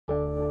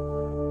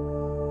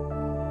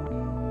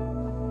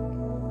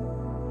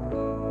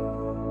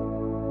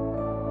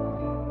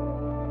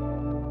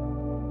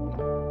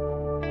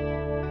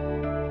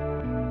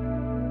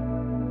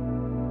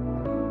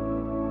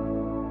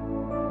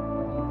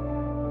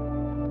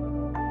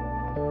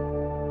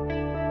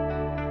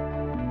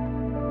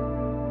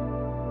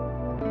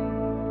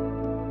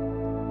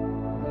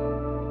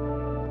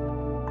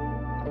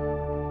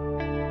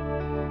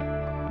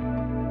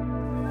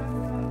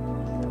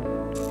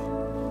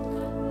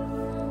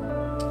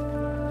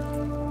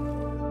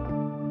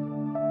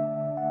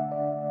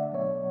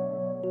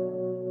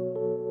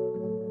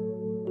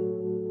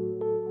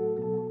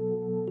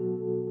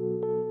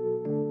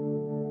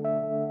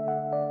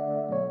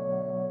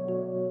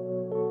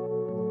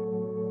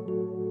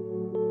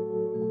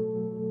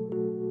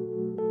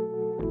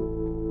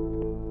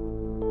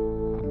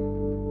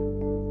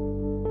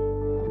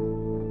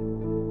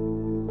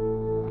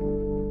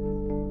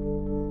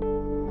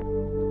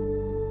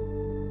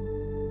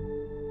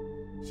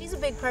She's a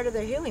big part of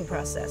their healing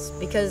process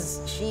because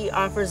she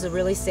offers a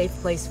really safe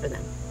place for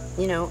them,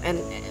 you know,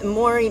 and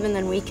more even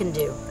than we can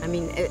do. I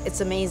mean, it's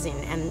amazing.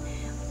 And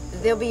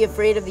they'll be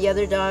afraid of the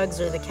other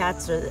dogs or the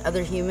cats or the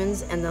other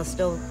humans, and they'll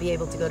still be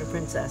able to go to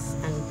Princess.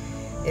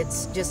 And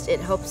it's just, it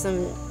helps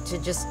them to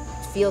just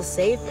feel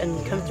safe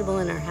and comfortable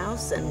in our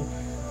house. And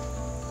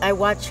I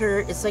watch her,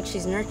 it's like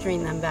she's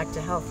nurturing them back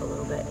to health a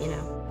little bit, you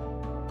know.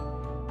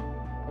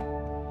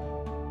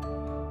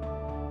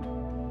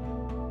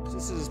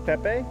 This is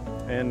Pepe,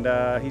 and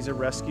he's a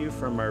rescue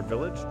from our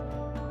village.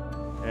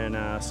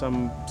 And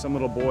some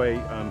little boy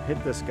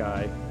hit this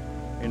guy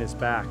in his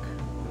back,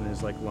 in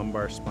his like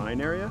lumbar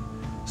spine area.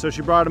 So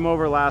she brought him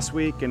over last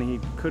week, and he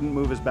couldn't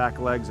move his back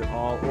legs at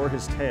all or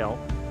his tail.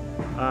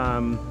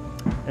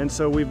 And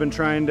so we've been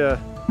trying to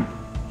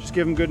just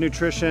give him good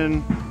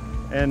nutrition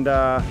and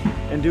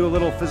do a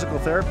little physical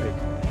therapy.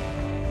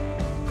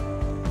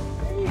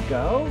 There you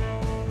go.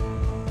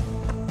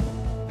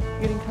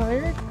 Getting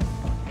tired?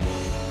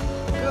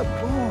 Good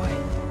boy.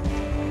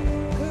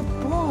 Good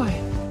boy.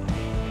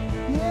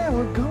 Yeah,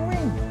 we're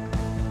going.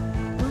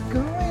 We're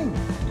going.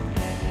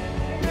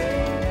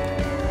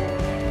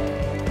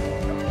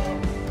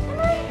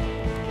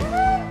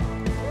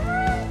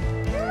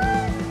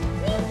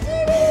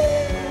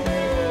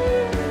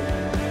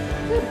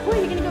 Good boy,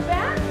 you gonna go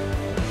back?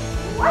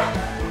 What?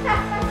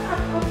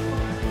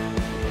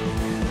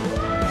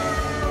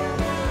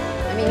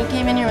 I mean, he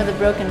came in here with a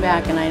broken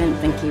back and I didn't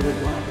think he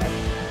would walk.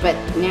 But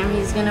now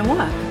he's gonna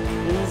walk.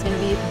 And he's going to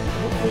be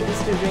hopefully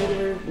just a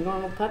regular,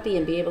 normal puppy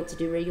and be able to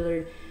do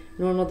regular,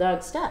 normal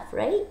dog stuff,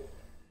 right?